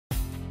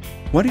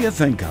What do you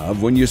think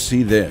of when you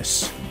see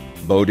this?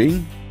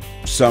 Boating?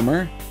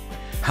 Summer?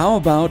 How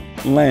about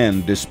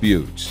land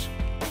disputes?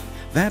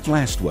 That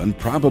last one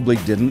probably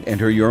didn't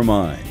enter your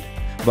mind,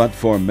 but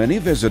for many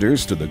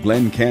visitors to the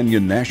Glen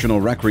Canyon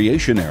National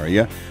Recreation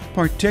Area,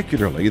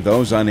 particularly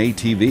those on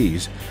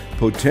ATVs,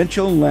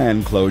 potential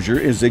land closure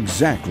is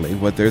exactly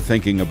what they're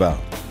thinking about.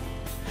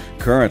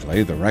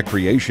 Currently, the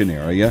recreation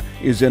area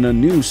is in a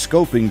new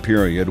scoping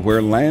period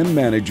where land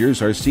managers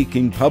are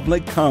seeking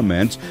public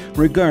comments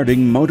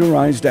regarding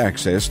motorized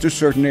access to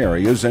certain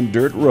areas and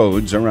dirt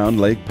roads around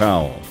Lake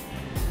Powell.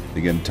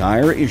 The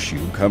entire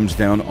issue comes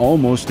down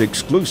almost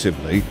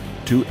exclusively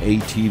to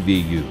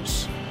ATV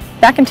use.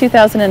 Back in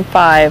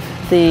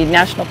 2005, the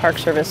National Park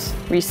Service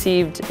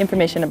received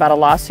information about a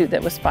lawsuit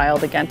that was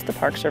filed against the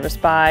Park Service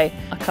by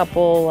a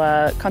couple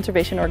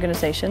conservation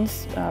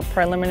organizations,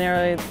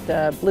 preliminarily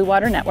the Blue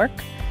Water Network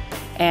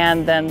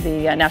and then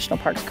the National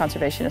Parks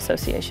Conservation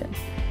Association.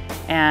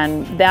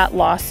 And that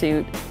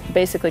lawsuit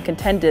basically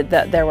contended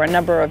that there were a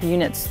number of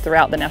units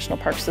throughout the National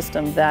Park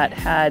system that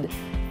had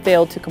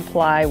failed to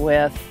comply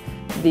with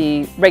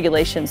the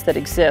regulations that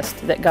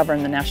exist that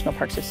govern the National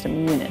Park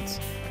System units.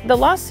 The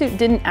lawsuit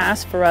didn't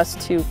ask for us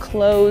to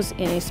close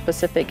any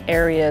specific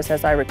areas,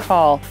 as I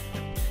recall.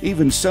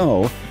 Even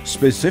so,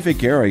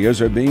 specific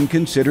areas are being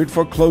considered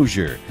for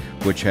closure,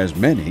 which has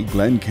many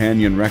Glen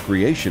Canyon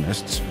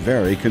recreationists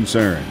very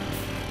concerned.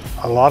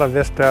 A lot of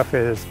this stuff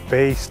is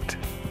based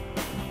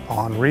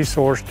on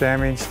resource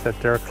damage that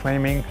they're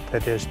claiming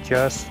that is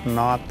just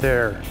not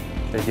there.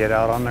 They get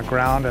out on the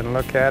ground and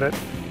look at it.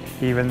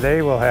 Even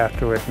they will have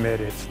to admit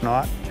it's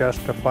not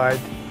justified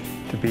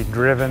to be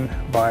driven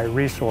by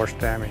resource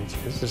damage.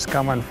 This is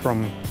coming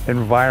from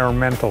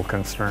environmental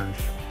concerns.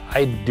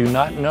 I do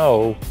not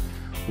know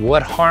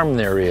what harm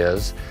there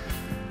is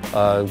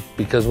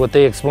because what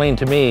they explained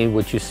to me,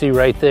 what you see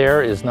right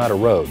there, is not a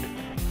road.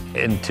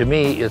 And to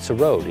me, it's a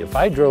road. If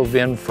I drove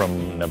in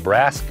from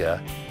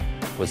Nebraska,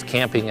 was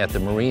camping at the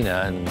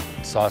marina and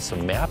saw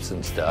some maps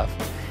and stuff,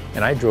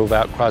 and I drove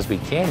out Crosby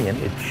Canyon,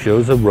 it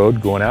shows a road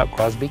going out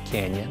Crosby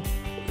Canyon.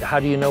 How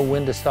do you know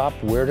when to stop,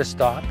 where to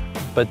stop?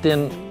 But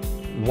then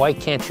why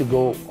can't you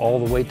go all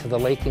the way to the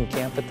lake and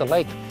camp at the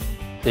lake?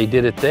 They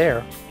did it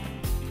there,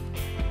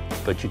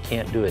 but you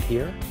can't do it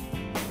here?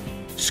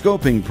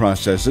 Scoping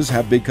processes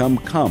have become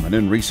common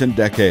in recent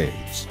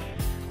decades.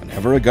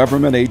 Whenever a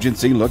government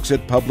agency looks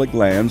at public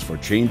lands for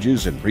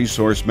changes in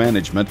resource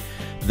management,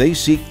 they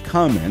seek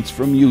comments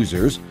from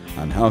users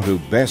on how to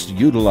best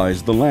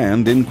utilize the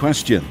land in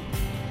question.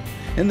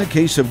 In the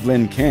case of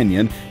Glen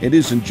Canyon, it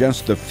isn't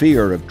just the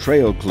fear of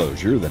trail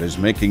closure that is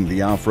making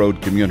the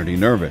off-road community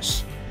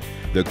nervous.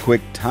 The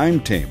quick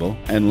timetable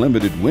and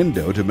limited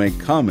window to make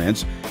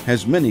comments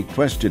has many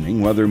questioning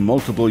whether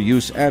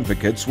multiple-use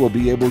advocates will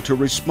be able to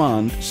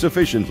respond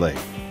sufficiently.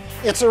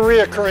 It's a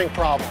reoccurring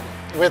problem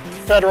with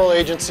federal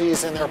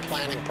agencies and their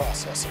planning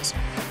processes.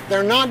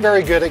 They're not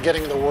very good at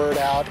getting the word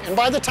out, and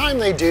by the time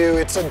they do,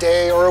 it's a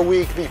day or a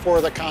week before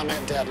the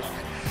comment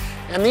deadline.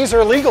 And these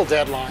are legal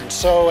deadlines,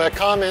 so a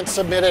comment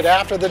submitted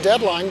after the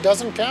deadline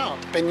doesn't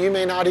count, and you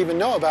may not even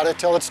know about it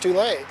till it's too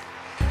late.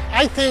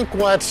 I think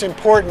what's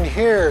important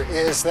here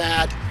is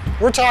that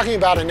we're talking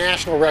about a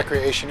national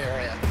recreation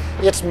area.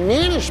 It's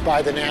managed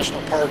by the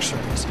National Park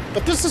Service,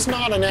 but this is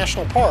not a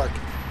national park.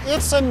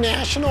 It's a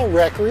national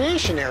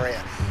recreation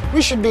area.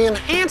 We should be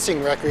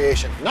enhancing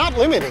recreation, not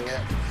limiting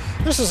it.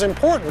 This is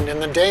important in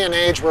the day and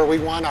age where we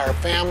want our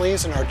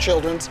families and our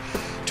children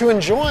to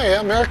enjoy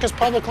America's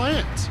public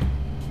lands.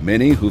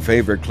 Many who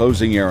favor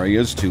closing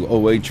areas to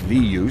OHV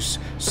use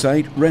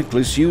cite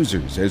reckless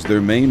users as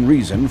their main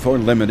reason for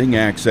limiting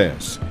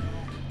access.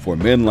 For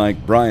men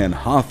like Brian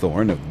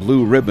Hawthorne of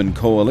Blue Ribbon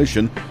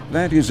Coalition,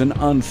 that is an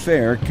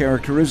unfair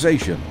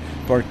characterization,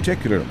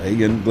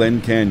 particularly in Glen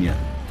Canyon.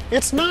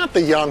 It's not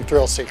the young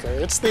thrill seeker,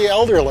 it's the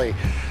elderly,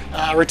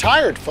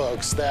 retired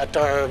folks that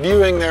are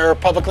viewing their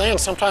public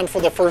lands sometimes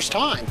for the first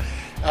time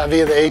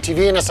via the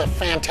ATV, and it's a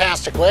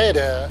fantastic way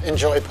to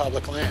enjoy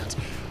public lands.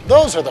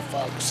 Those are the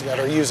folks that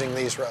are using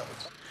these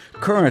roads.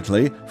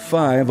 Currently,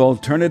 5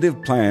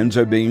 alternative plans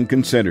are being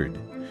considered,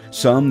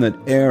 some that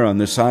err on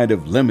the side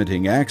of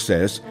limiting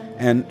access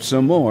and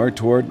some more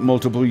toward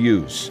multiple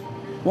use.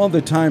 While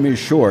the time is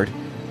short,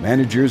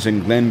 managers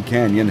in Glen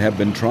Canyon have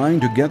been trying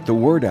to get the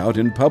word out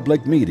in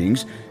public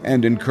meetings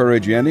and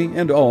encourage any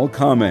and all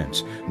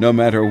comments, no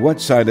matter what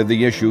side of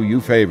the issue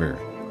you favor.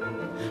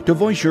 To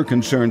voice your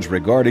concerns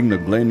regarding the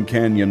Glen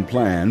Canyon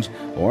plans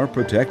or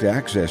protect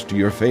access to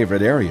your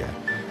favorite area,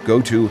 go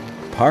to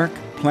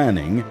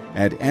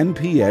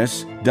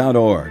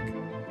parkplanning@nps.org.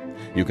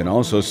 You can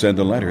also send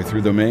a letter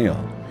through the mail.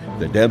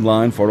 The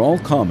deadline for all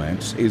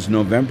comments is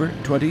November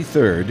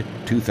 23rd,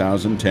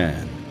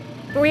 2010.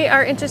 We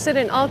are interested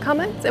in all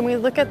comments, and we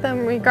look at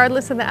them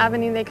regardless of the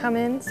avenue they come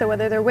in, so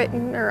whether they're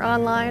written or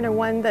online or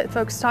one that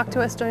folks talk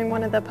to us during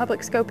one of the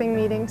public scoping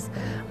meetings.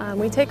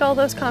 We take all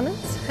those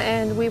comments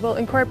and we will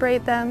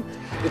incorporate them.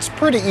 It's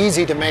pretty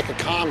easy to make a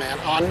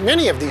comment on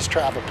many of these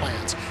travel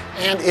plans,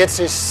 and it's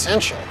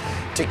essential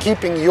to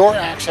keeping your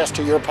access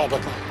to your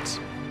public lands.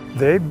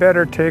 They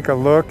better take a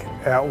look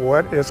at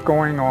what is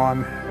going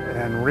on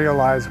and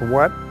realize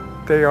what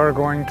they are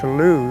going to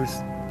lose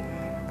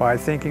by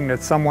thinking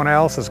that someone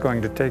else is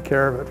going to take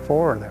care of it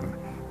for them,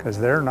 because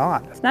they're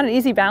not. It's not an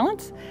easy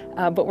balance,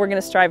 but we're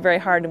going to strive very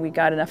hard, and we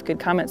got enough good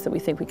comments that we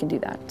think we can do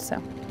that.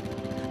 So,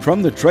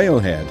 From the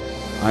Trailhead,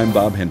 I'm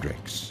Bob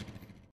Hendricks.